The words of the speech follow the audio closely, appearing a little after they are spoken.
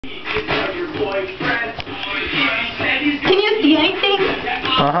Can you see anything?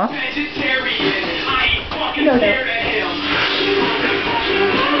 Uh-huh. No.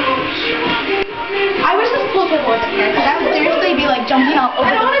 I wish this pool table wasn't here, because I would seriously be like jumping out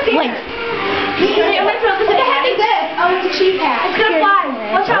over the length. Wait, I'm gonna throw this in the hat. What is this? Oh, it's a cheap hat. It's gonna fly.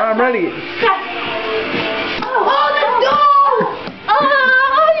 Watch out. I'm ready. Oh, let's go!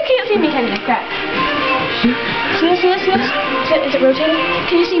 Oh, you can't see me, can you? Crap. See this? Is it rotating?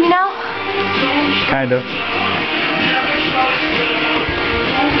 Can you see me now? Kind of.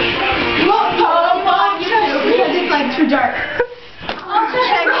 Because it's like too dark.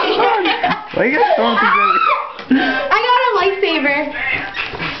 Why you guys throwing things at me? I got a lightsaber.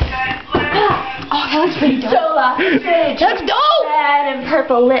 Oh, that looks pretty dope. That's dope! Red and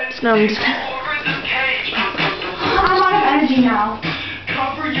purple lips. No, I'm just... I'm out of energy now.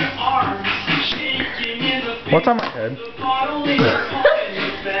 What's on my head?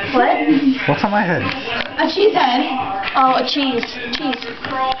 What? What's on my head? A cheese head. Oh, a cheese. Cheese.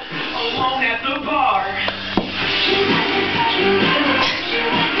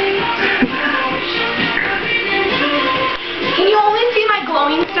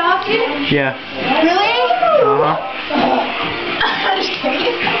 Yeah. Really? Uh-huh.